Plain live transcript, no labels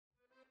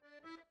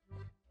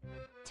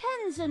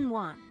tens and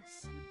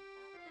ones.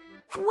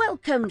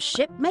 Welcome,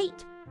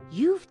 shipmate.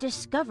 You've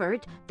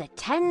discovered the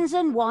tens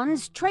and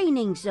ones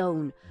training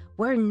zone,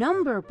 where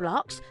number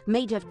blocks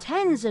made of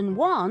tens and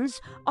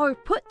ones are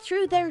put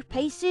through their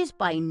paces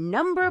by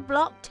number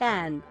block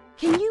 10.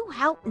 Can you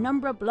help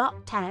number block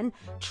 10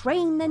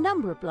 train the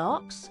number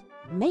blocks?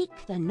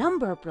 Make the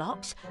number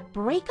blocks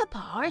break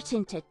apart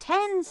into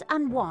tens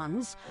and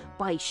ones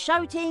by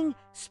shouting,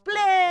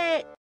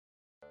 "Split!"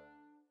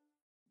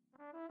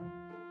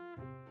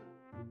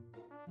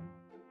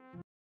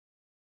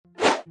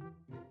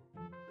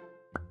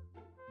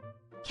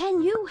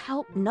 Can you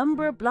help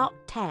number block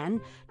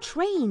 10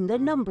 train the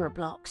number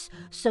blocks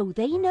so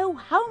they know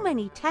how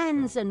many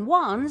tens and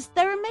ones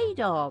they're made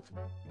of?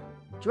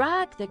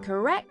 Drag the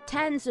correct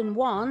tens and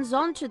ones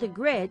onto the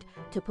grid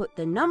to put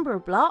the number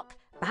block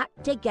back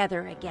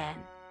together again.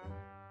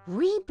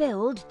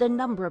 Rebuild the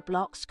number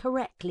blocks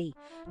correctly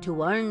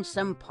to earn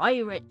some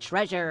pirate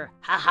treasure.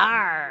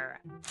 Ha-ha!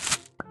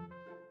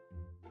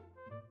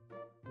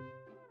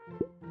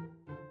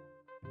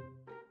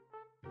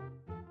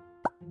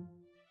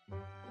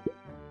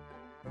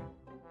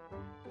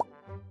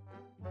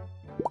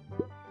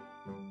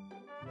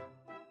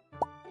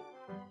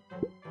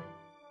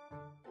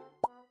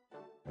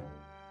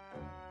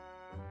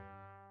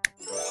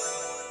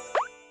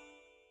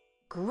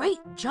 Great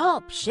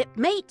job,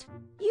 shipmate!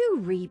 You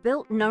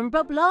rebuilt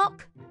number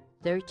block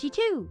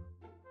 32.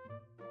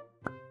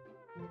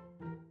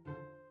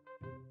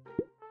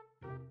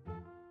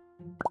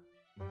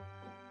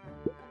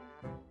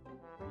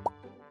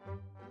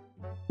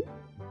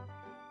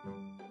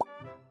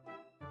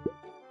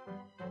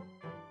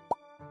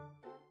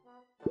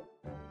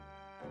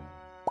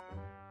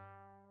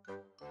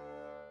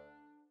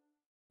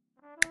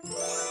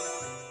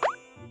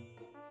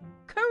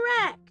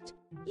 Correct!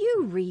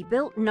 You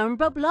rebuilt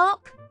number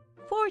block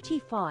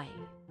 45.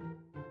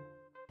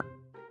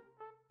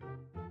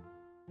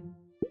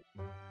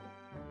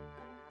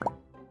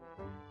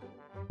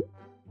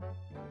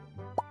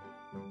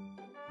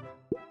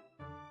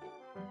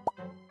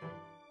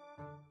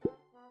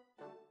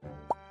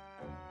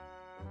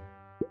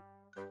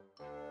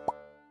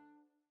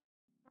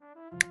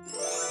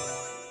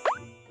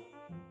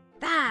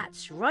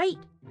 That's right!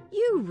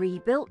 You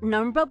rebuilt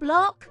number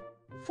block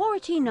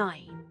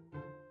 49.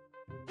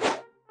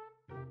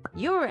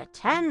 You're a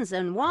tens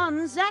and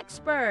ones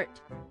expert.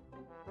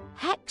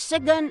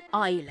 Hexagon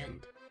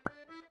Island.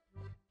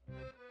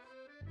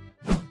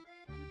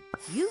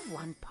 You've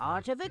won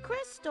part of a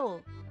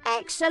crystal.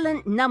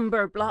 Excellent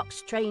number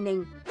blocks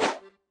training.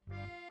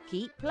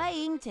 Keep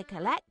playing to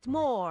collect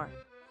more.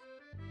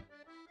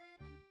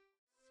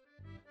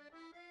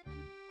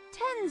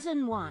 Tens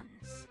and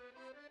ones.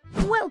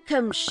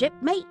 Welcome,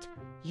 shipmate.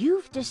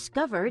 You've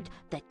discovered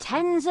the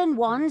tens and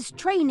ones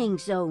training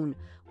zone,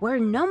 where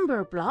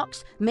number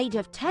blocks made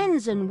of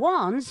tens and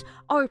ones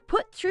are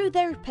put through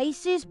their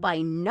paces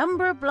by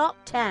number block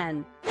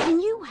 10. Can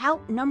you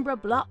help number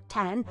block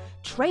 10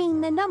 train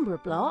the number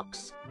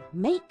blocks?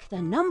 Make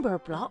the number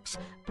blocks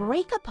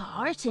break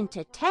apart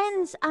into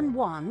tens and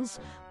ones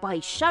by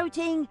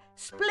shouting,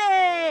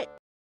 "Split!"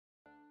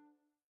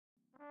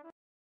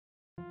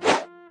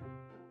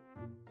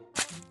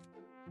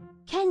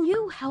 Can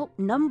you help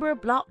number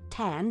block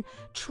 10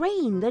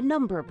 train the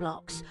number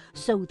blocks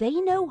so they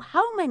know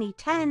how many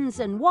tens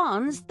and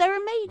ones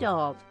they're made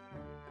of?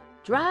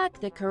 Drag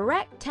the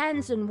correct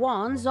tens and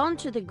ones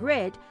onto the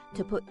grid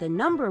to put the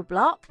number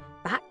block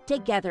back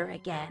together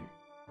again.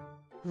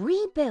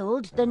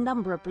 Rebuild the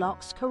number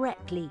blocks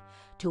correctly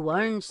to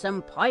earn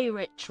some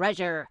pirate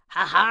treasure.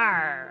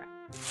 Ha-ha!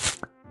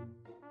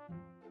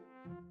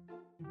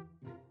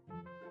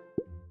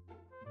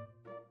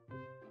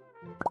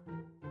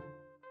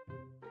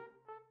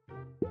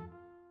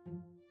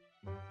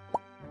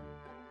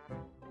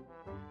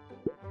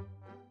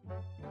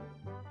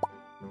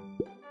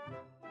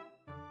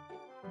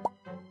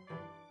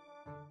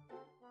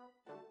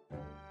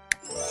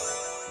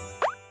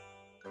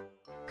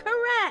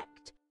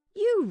 Correct!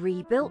 You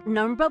rebuilt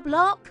number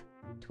block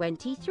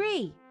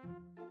 23.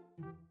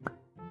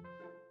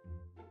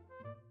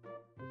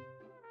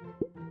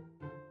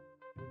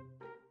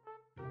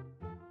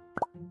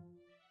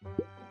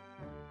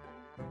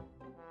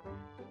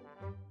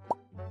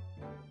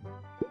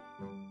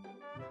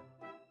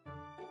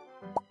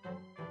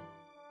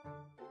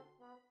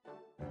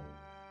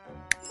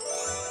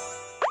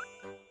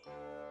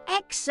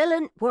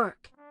 Excellent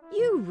work!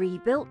 You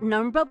rebuilt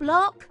number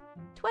block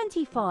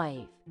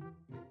 25.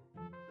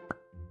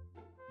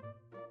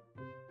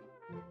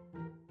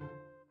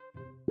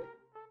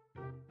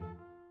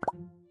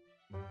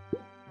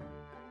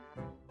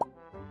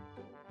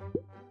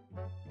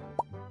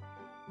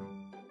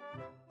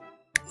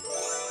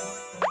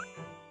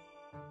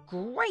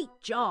 Great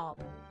job!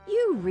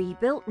 You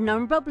rebuilt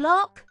number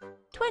block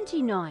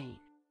 29.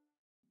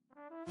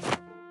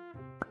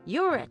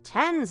 You're a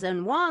tens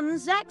and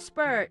ones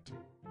expert.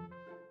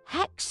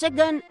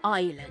 Hexagon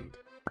Island.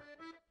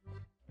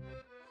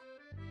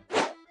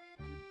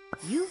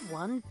 You've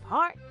won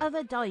part of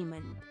a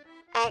diamond.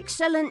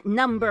 Excellent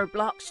number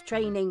blocks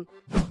training.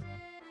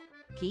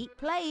 Keep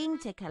playing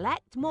to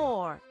collect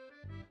more.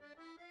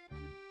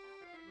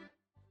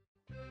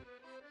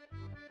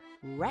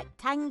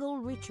 Rectangle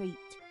retreat.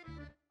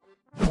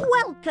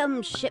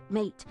 Welcome,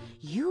 shipmate.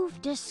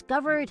 You've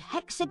discovered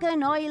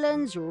Hexagon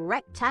Island's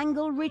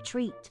rectangle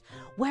retreat,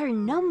 where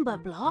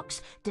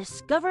Numberblocks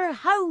discover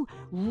how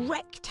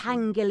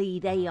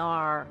rectangly they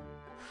are.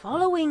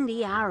 Following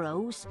the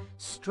arrows,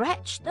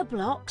 stretch the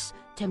blocks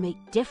to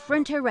make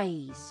different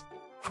arrays.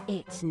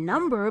 It's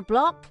number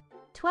block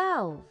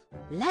 12.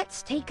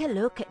 Let's take a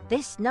look at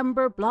this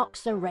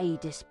Numberblocks array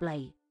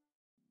display.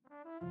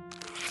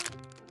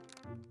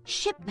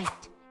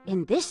 Shipmate,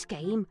 in this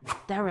game,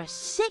 there are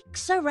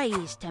 6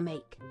 arrays to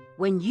make.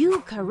 When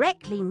you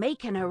correctly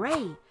make an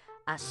array,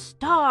 a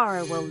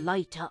star will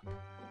light up.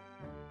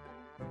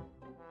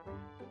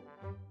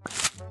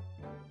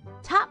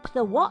 Tap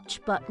the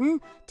watch button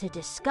to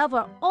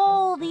discover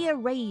all the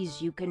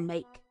arrays you can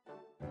make.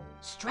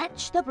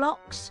 Stretch the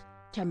blocks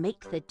to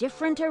make the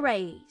different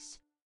arrays.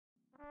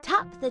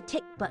 Tap the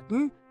tick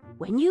button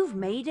when you've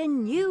made a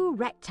new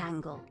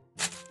rectangle.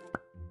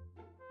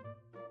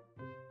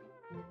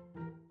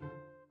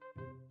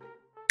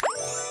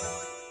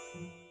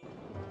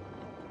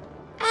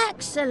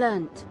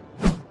 Excellent!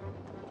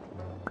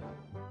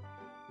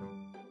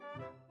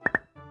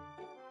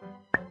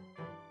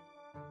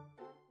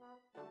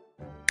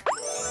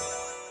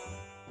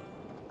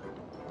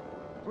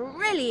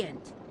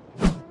 Brilliant!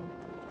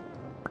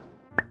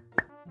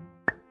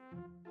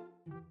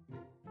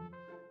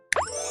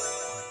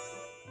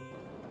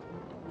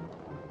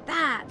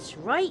 That's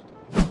right!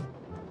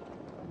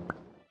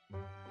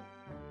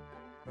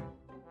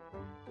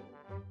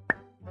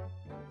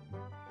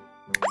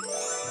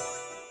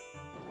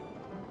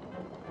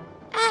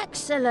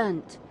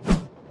 Excellent!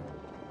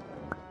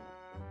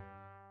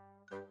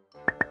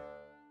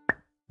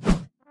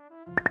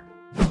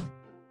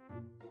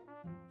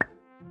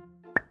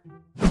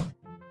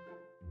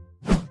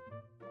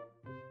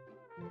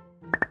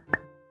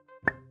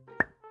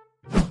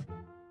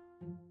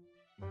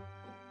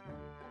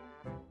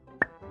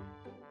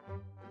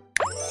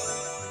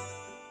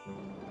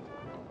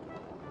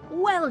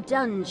 Well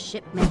done,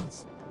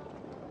 shipmates.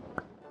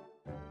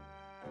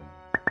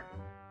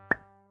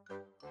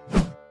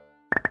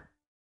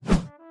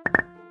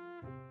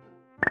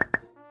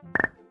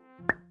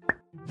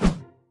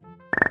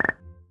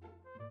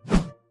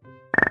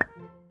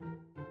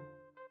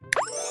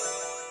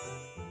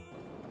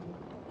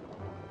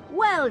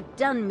 Well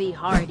done, me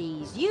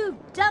hearties.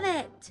 You've done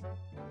it.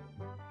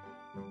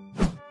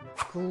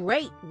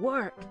 Great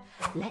work.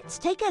 Let's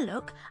take a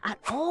look at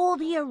all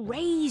the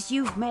arrays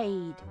you've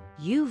made.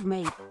 You've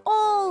made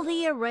all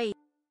the arrays.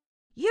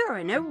 You're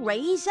an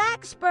arrays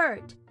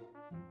expert.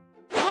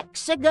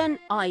 Hexagon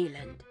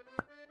Island.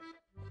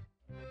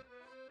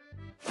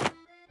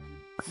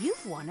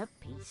 You've won a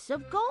piece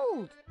of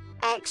gold.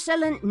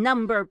 Excellent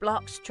number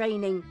blocks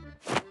training.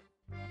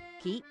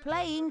 Keep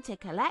playing to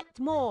collect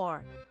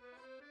more.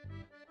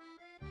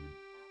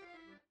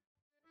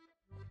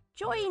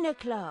 Join a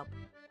club.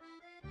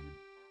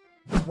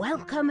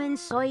 Welcome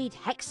inside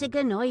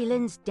Hexagon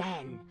Island's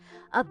den,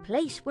 a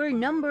place where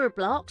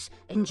Numberblocks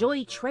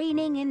enjoy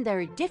training in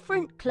their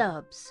different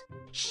clubs.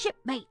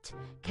 Shipmate,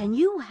 can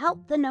you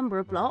help the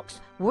Numberblocks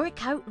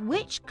work out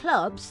which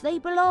clubs they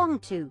belong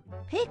to?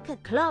 Pick a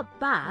club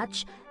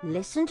badge,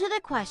 listen to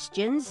the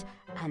questions,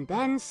 and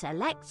then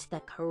select the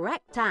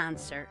correct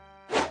answer.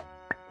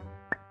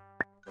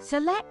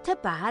 Select a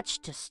badge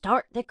to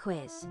start the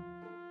quiz.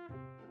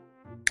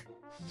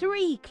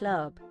 3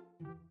 club.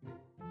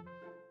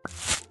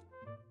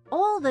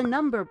 All the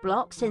number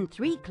blocks in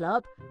 3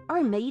 club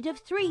are made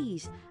of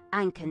 3s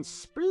and can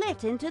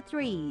split into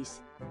 3s.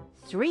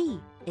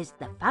 3 is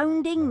the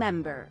founding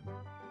member.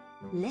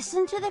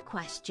 Listen to the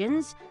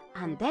questions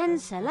and then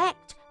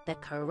select the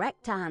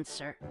correct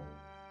answer.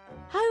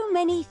 How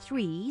many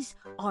 3s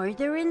are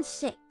there in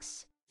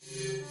 6?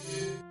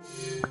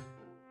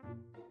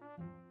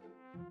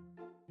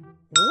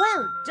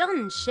 Well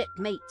done,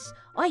 shipmates.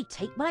 I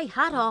take my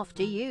hat off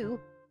to you.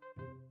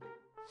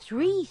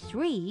 3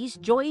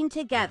 3s join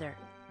together.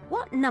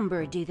 What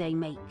number do they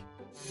make?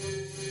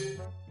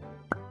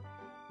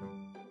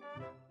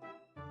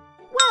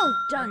 Well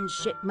done,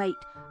 shipmate.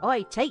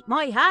 I take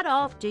my hat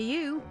off to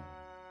you.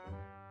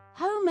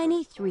 How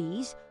many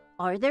 3s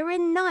are there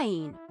in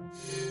 9?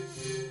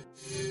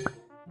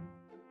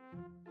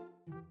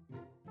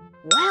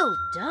 Well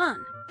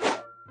done.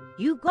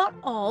 You got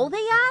all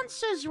the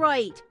answers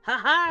right.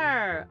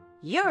 Ha-ha!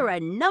 You're a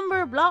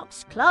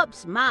Numberblocks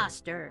Club's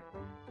master.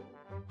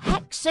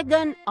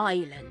 Hexagon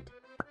Island.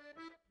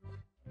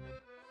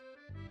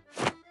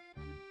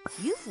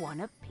 You've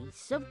won a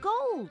piece of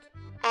gold.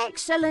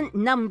 Excellent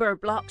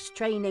Numberblocks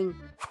training.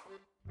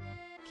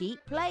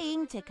 Keep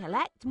playing to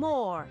collect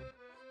more.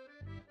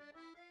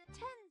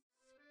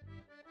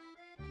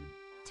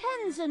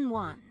 Tens and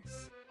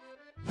ones.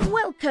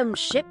 Welcome,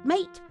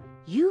 shipmate.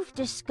 You've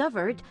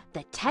discovered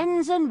the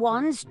Tens and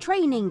Ones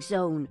training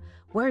zone,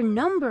 where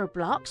number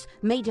blocks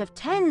made of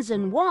tens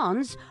and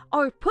ones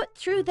are put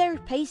through their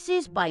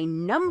paces by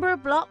number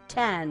block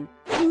 10.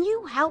 Can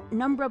you help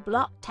number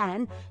block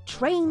 10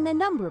 train the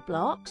number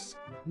blocks?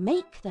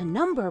 Make the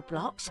number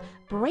blocks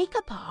break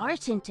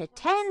apart into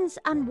tens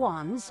and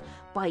ones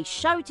by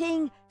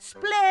shouting,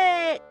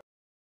 "Split!"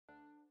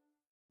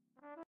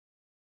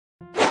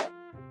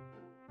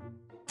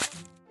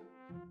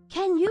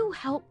 Can you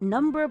help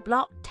number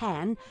block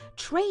 10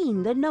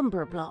 train the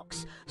number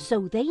blocks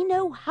so they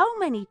know how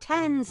many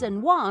tens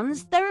and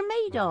ones they're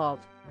made of?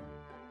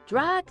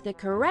 Drag the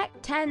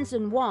correct tens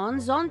and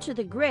ones onto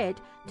the grid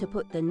to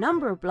put the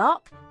number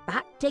block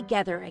back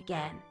together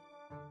again.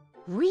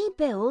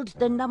 Rebuild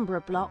the number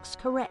blocks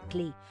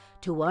correctly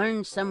to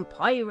earn some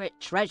pirate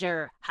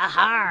treasure.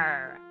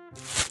 Ha-ha!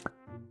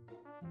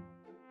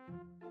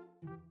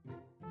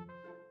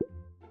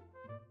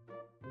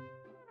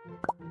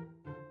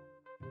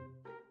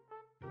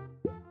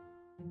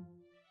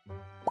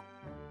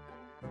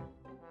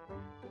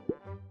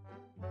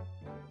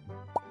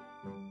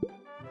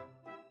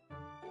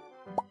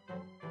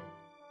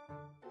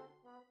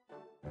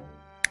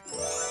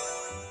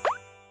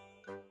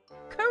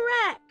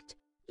 Correct!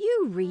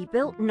 You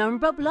rebuilt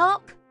number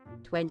block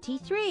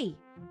 23.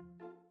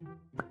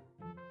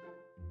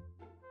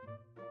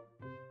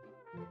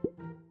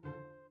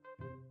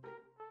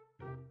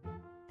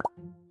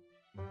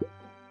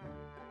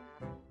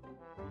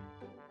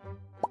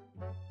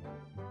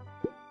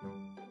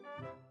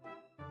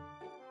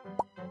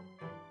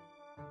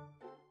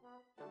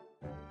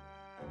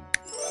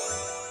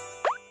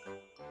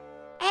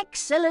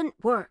 Excellent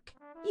work!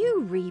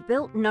 You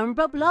rebuilt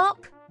number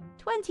block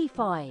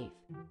 25.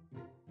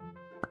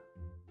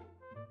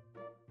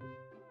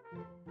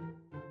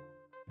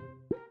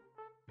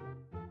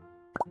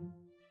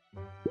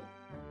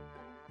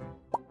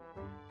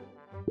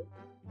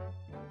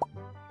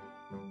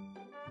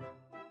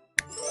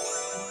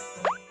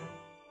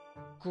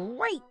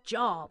 Great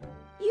job!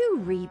 You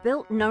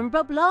rebuilt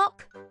number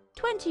block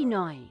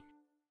 29.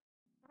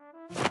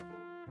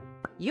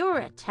 You're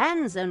a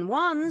tens and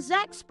ones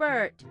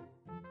expert.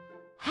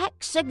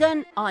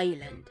 Hexagon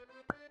Island.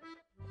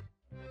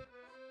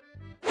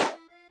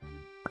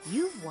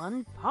 You've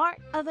won part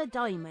of a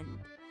diamond.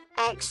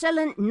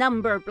 Excellent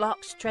number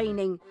blocks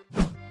training.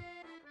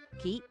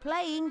 Keep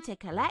playing to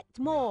collect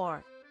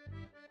more.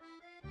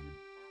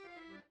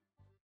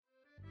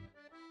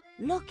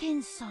 Look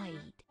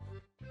inside.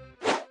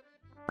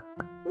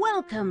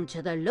 Welcome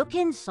to the Look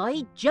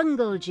Inside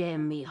Jungle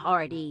Gym, me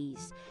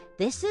hearties.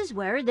 This is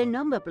where the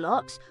number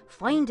blocks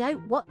find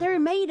out what they're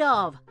made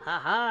of.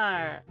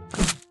 Ha-ha!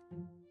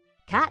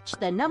 Catch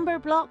the number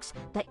blocks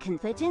that can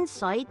fit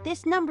inside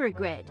this number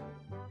grid.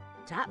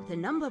 Tap the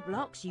number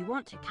blocks you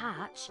want to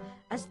catch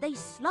as they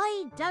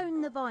slide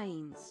down the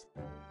vines.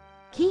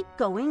 Keep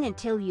going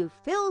until you've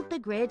filled the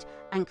grid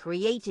and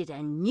created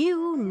a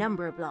new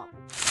number block.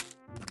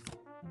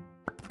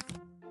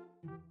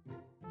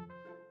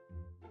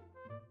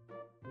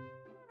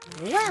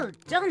 Well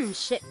done,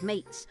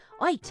 shipmates!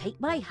 I take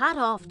my hat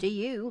off to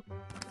you.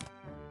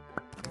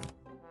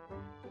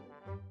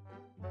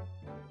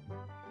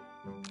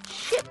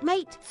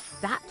 Shipmate,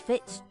 that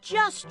fits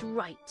just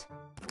right.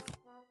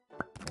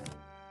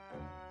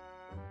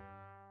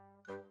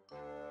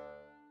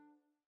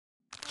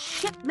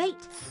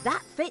 Shipmate,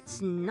 that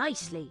fits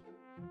nicely.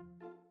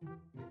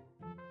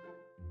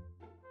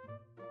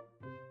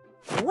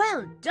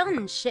 Well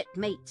done,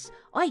 shipmates!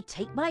 I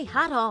take my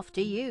hat off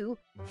to you.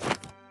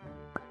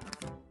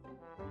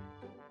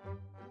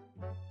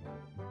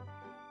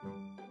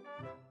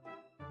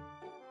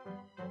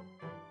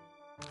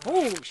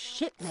 Oh,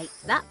 shipmate,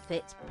 that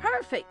fits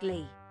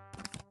perfectly.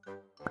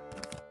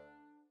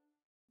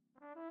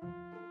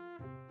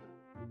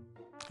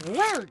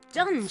 Well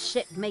done,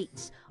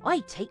 shipmates. I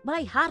take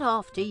my hat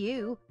off to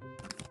you.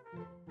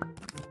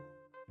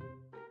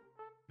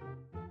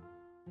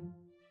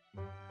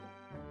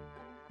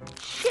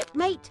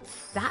 Shipmate,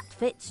 that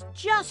fits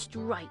just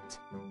right.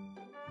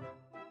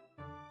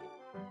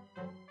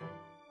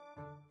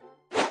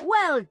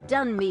 Well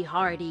done, me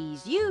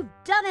hearties. You've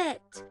done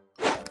it.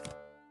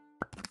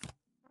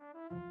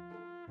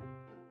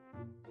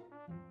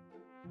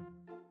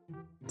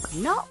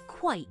 Not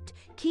quite.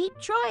 Keep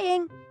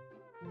trying.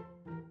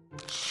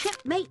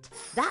 Shipmate,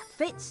 that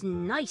fits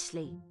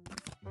nicely.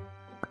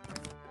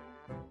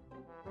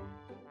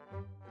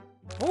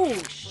 Oh,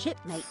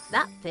 shipmate,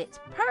 that fits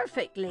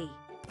perfectly.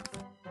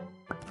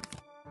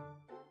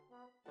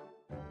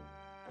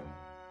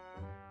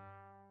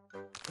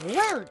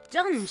 Well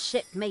done,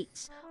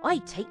 shipmates. I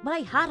take my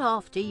hat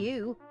off to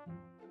you.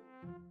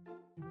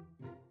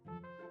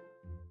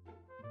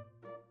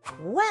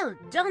 Well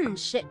done,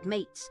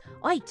 shipmates.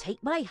 I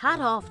take my hat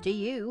off to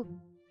you.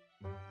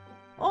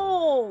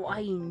 Oh,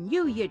 I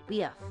knew you'd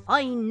be a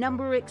fine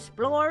number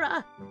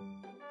explorer.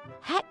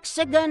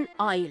 Hexagon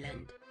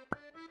Island.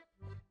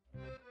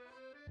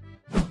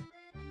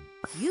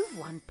 You've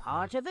won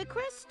part of a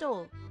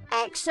crystal.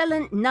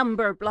 Excellent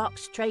number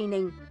blocks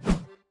training.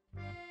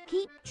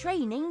 Keep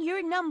training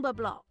your number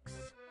blocks.